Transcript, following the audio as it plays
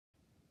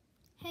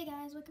Hey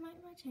guys, welcome back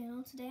to my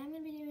channel. Today I'm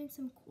going to be doing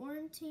some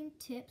quarantine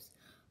tips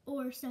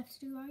or stuff to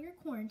do while you're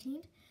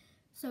quarantined.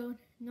 So,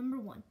 number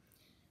one.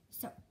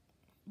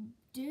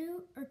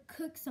 Do or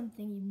cook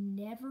something you've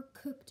never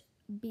cooked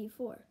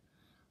before.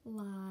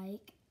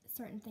 Like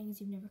certain things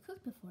you've never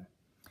cooked before.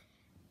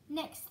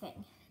 Next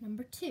thing,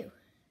 number two.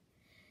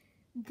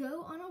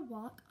 Go on a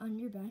walk on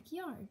your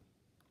backyard.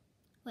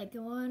 Like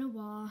go on a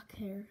walk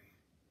or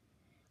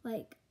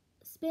like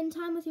spend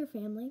time with your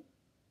family.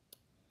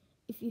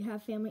 If you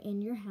have family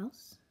in your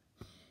house.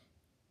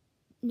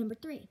 Number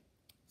three,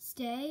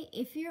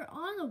 if you're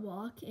on a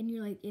walk and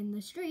you're like in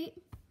the street,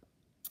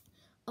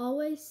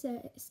 always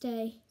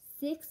stay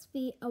 6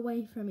 feet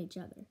away from each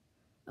other.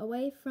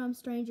 Away from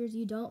strangers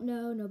you don't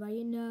know, nobody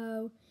you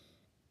know,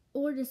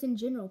 or just in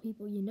general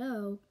people you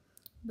know,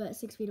 but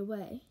 6 feet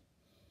away.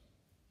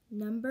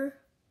 Number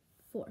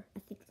four, I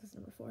think this is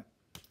number four.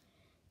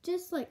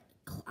 Just like,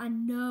 I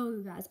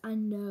know guys, I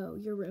know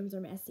your rooms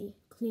are messy.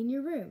 Clean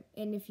your room.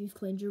 And if you've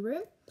cleaned your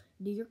room,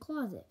 do your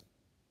closet.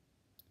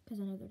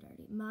 Because I know they're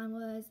dirty. Mine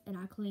was, and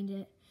I cleaned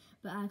it.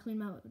 But I clean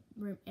my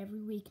room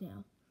every week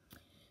now.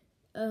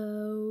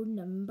 Oh,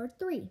 number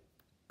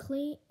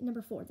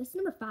four. This is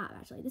number five,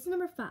 actually. This is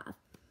number five.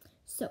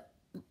 So,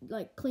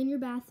 like, clean your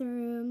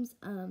bathrooms.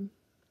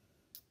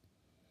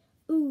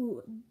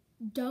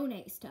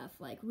 Donate stuff.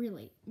 Like,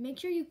 really. Make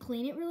sure you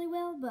clean it really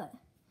well, but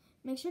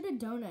make sure to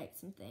donate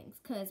some things.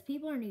 Because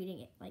people are needing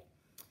it. Like,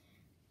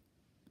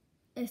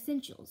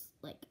 essentials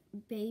like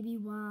baby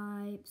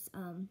wipes,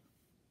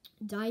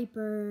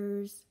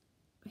 diapers,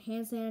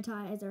 hand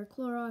sanitizer,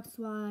 Clorox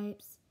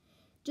wipes,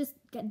 just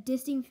got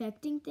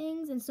disinfecting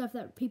things and stuff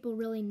that people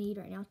really need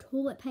right now,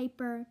 toilet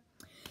paper,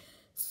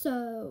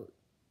 so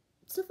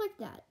stuff like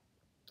that.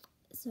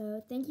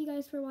 So thank you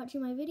guys for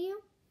watching my video.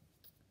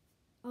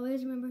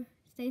 Always remember,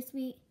 stay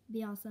sweet,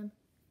 be awesome,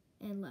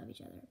 and love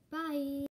each other. Bye.